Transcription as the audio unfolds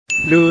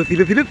Lucy,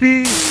 Lucy,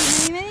 Lucy.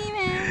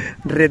 Dime.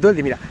 Reto del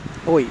día. Mira,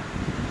 hoy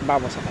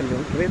vamos a hacerle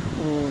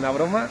una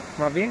broma,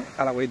 más bien,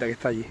 a la abuelita que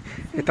está allí.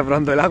 Está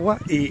probando el agua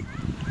y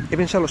he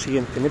pensado lo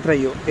siguiente. Me he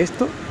traído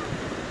esto.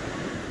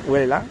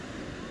 Huélela.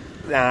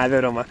 Nada, de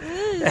broma.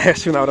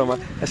 Es una broma.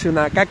 Es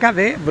una caca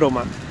de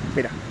broma.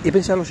 Mira, he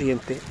pensado lo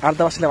siguiente. Ahora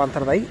te vas a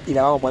levantar de ahí y le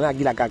vamos a poner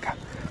aquí la caca.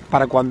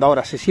 Para cuando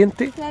ahora se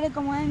siente... Claro,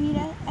 como es,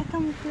 mira, es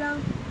camuflado.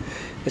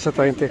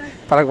 Exactamente.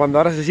 Para cuando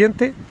ahora se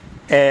siente...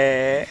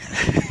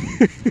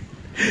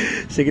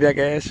 se crea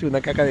que es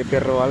una caca de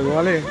perro o algo,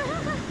 ¿vale?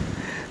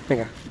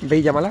 Venga, ve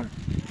y llámala.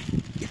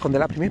 Y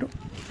escóndela primero.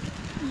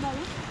 Vale.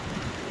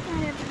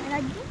 Voy a poner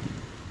aquí.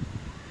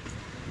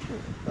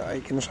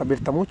 Ay, que no se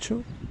advierta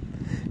mucho.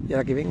 Y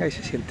ahora que venga y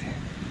se siente.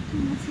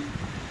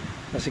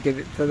 Así que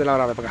desde la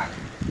hora de para acá.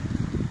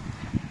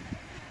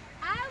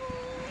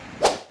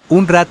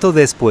 Un rato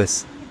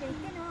después.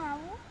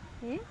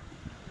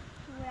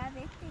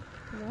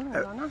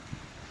 No.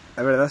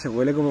 Es verdad, se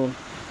huele como...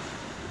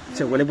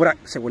 Se huele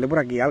por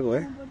aquí algo,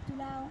 ¿eh? Por tu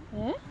lado.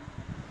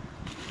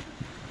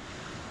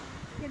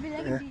 Es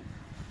verdad que sí.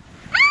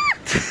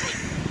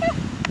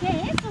 ¿Qué es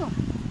eso?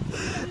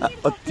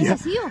 Hostia.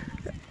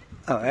 ¿Qué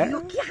A ver.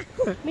 ¡Qué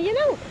asco! ¡Me he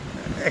llenado!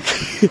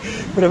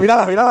 Pero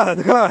mírala,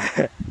 tócala.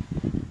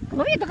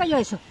 ¿Cómo voy a tocar yo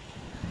eso?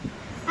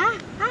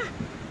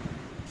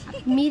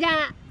 Mira.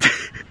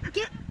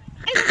 ¿Qué?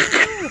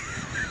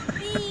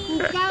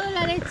 Me cago en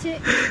la leche.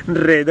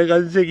 Reto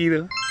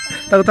conseguido.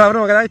 ¿Te ha gustado la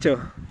broma que te ha hecho?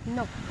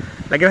 No.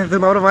 ¿Le quieres hacer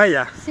una broma a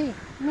ella? Sí,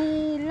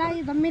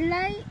 2000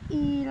 likes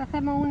y le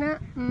hacemos una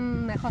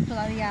mejor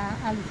todavía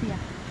a Lucía.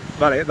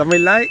 Vale,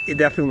 2000 likes y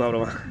te hace una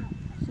broma.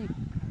 Sí.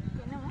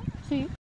 ¿Que no? Sí.